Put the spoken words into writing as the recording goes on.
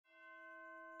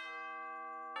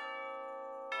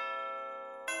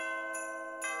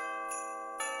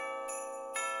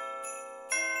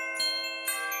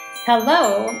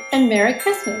Hello and Merry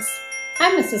Christmas.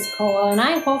 I'm Mrs. Cole and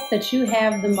I hope that you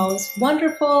have the most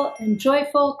wonderful and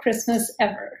joyful Christmas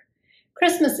ever.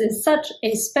 Christmas is such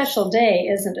a special day,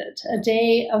 isn't it? A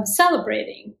day of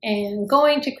celebrating and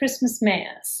going to Christmas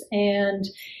Mass and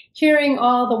hearing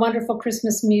all the wonderful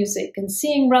Christmas music and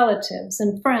seeing relatives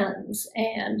and friends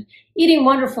and eating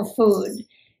wonderful food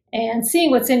and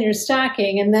seeing what's in your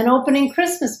stocking and then opening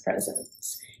Christmas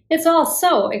presents. It's all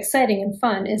so exciting and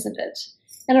fun, isn't it?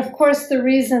 And of course, the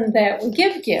reason that we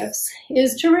give gifts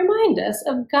is to remind us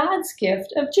of God's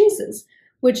gift of Jesus,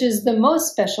 which is the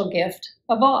most special gift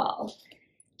of all.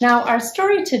 Now, our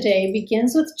story today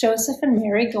begins with Joseph and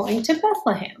Mary going to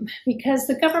Bethlehem because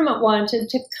the government wanted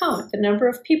to count the number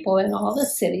of people in all the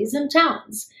cities and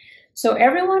towns. So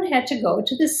everyone had to go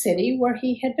to the city where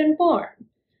he had been born.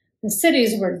 The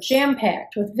cities were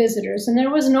jam-packed with visitors, and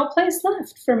there was no place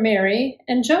left for Mary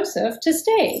and Joseph to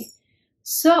stay.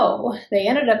 So they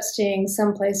ended up staying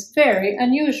someplace very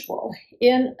unusual,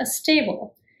 in a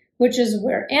stable, which is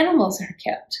where animals are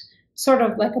kept, sort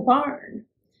of like a barn,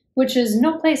 which is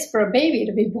no place for a baby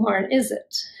to be born, is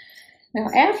it? Now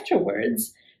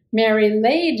afterwards, Mary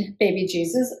laid baby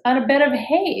Jesus on a bed of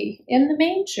hay in the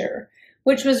manger,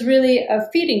 which was really a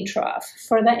feeding trough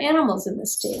for the animals in the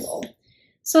stable.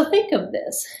 So think of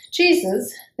this.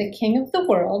 Jesus, the King of the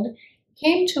world,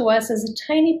 came to us as a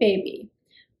tiny baby,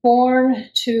 born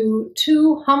to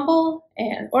two humble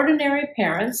and ordinary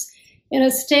parents in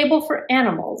a stable for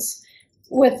animals,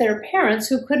 with their parents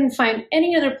who couldn't find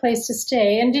any other place to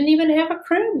stay and didn't even have a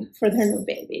crib for their new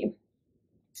baby.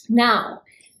 Now,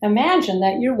 imagine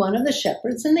that you're one of the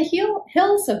shepherds in the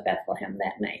hills of Bethlehem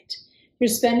that night. You're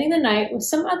spending the night with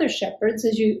some other shepherds,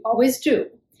 as you always do.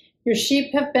 Your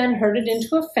sheep have been herded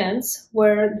into a fence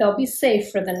where they'll be safe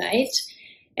for the night,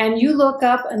 and you look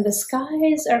up and the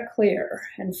skies are clear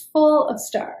and full of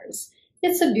stars.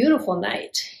 It's a beautiful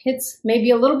night. It's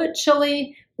maybe a little bit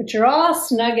chilly, but you're all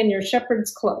snug in your shepherd's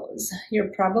clothes.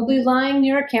 You're probably lying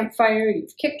near a campfire,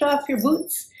 you've kicked off your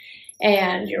boots,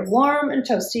 and you're warm and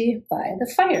toasty by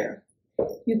the fire.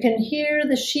 You can hear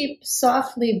the sheep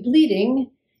softly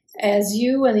bleating as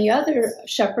you and the other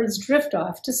shepherds drift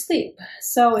off to sleep.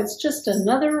 So it's just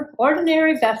another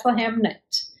ordinary Bethlehem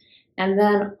night. And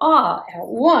then all at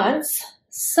once,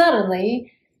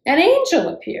 suddenly, an angel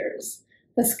appears.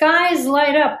 The skies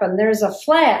light up and there's a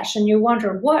flash and you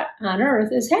wonder what on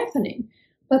earth is happening.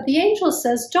 But the angel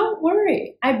says, "Don't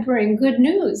worry, I bring good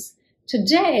news.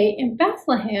 Today in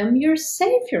Bethlehem, your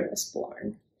Savior was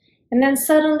born." And then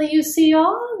suddenly you see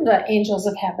all the angels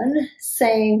of heaven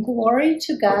saying, "Glory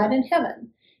to God in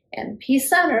heaven, and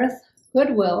peace on earth,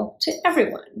 goodwill to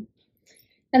everyone."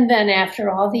 And then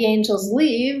after all the angels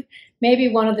leave, maybe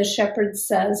one of the shepherds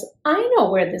says, "I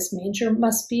know where this manger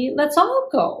must be. Let's all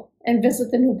go and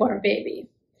visit the newborn baby."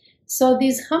 So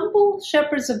these humble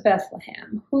shepherds of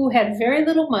Bethlehem, who had very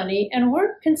little money and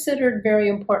weren't considered very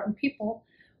important people,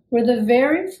 were the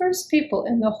very first people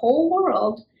in the whole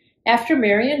world after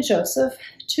Mary and Joseph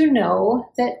to know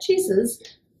that Jesus,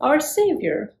 our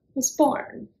Savior, was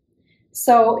born.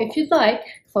 So if you'd like,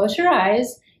 close your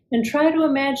eyes and try to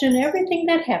imagine everything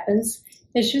that happens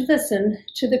as you listen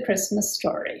to the Christmas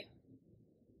story.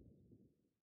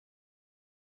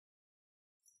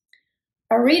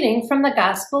 A reading from the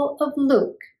Gospel of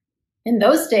Luke. In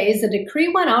those days, a decree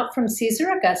went out from Caesar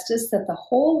Augustus that the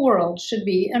whole world should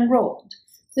be enrolled.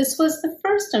 This was the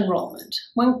first enrollment,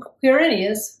 when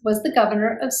Quirinius was the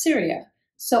governor of Syria.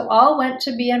 So all went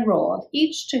to be enrolled,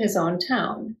 each to his own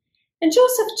town. And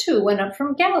Joseph too went up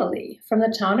from Galilee, from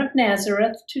the town of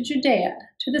Nazareth to Judea,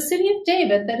 to the city of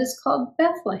David that is called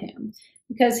Bethlehem,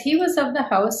 because he was of the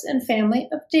house and family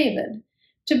of David,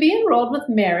 to be enrolled with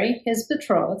Mary, his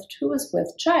betrothed, who was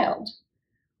with child.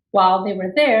 While they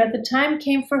were there, the time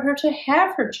came for her to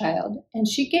have her child, and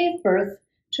she gave birth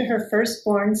to her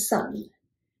firstborn son.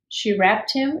 She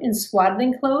wrapped him in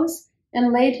swaddling clothes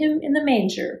and laid him in the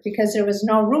manger, because there was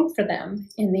no room for them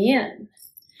in the inn.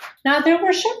 Now there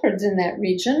were shepherds in that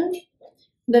region,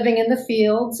 living in the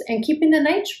fields and keeping the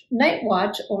night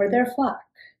watch over their flock.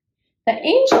 The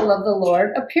angel of the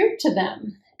Lord appeared to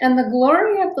them, and the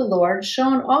glory of the Lord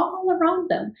shone all around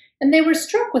them, and they were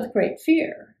struck with great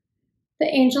fear. The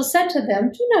angel said to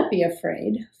them, "Do not be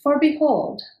afraid, for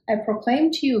behold, I proclaim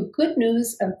to you good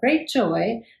news of great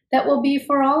joy that will be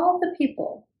for all the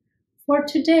people. For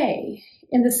today,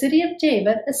 in the city of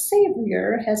David, a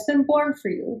Savior has been born for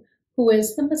you, who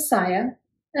is the Messiah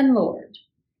and Lord.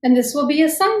 And this will be a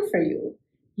sign for you.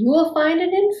 You will find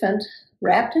an infant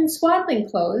wrapped in swaddling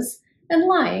clothes and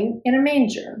lying in a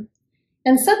manger."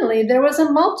 And suddenly there was a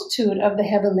multitude of the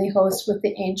heavenly host with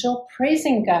the angel,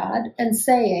 praising God and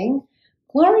saying,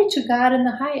 Glory to God in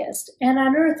the highest, and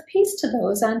on earth peace to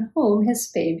those on whom his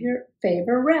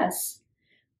favor rests.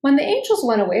 When the angels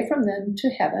went away from them to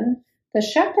heaven, the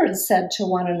shepherds said to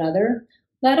one another,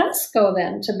 "Let us go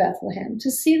then to Bethlehem to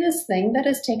see this thing that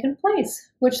has taken place,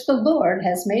 which the Lord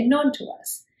has made known to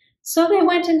us." So they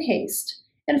went in haste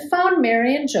and found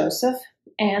Mary and Joseph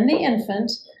and the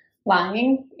infant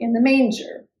lying in the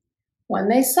manger. When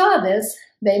they saw this,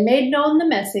 they made known the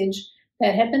message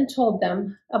that had been told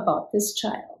them about this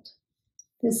child.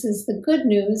 This is the good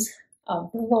news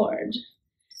of the Lord.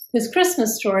 This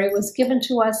Christmas story was given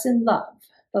to us in love,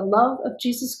 the love of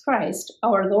Jesus Christ,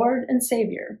 our Lord and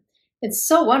Savior. It's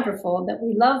so wonderful that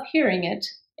we love hearing it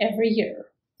every year.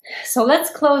 So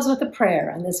let's close with a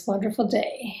prayer on this wonderful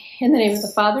day. In the name of the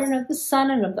Father, and of the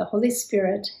Son, and of the Holy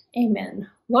Spirit, amen.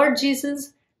 Lord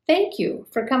Jesus, thank you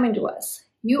for coming to us.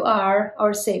 You are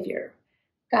our Savior.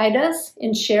 Guide us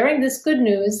in sharing this good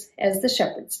news as the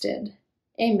shepherds did.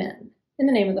 Amen. In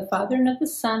the name of the Father, and of the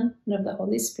Son, and of the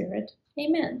Holy Spirit.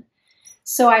 Amen.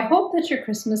 So I hope that your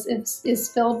Christmas is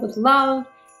filled with love,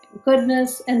 and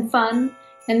goodness, and fun,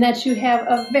 and that you have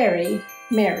a very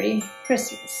Merry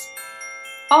Christmas.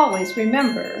 Always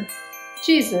remember,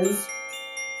 Jesus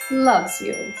loves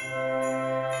you.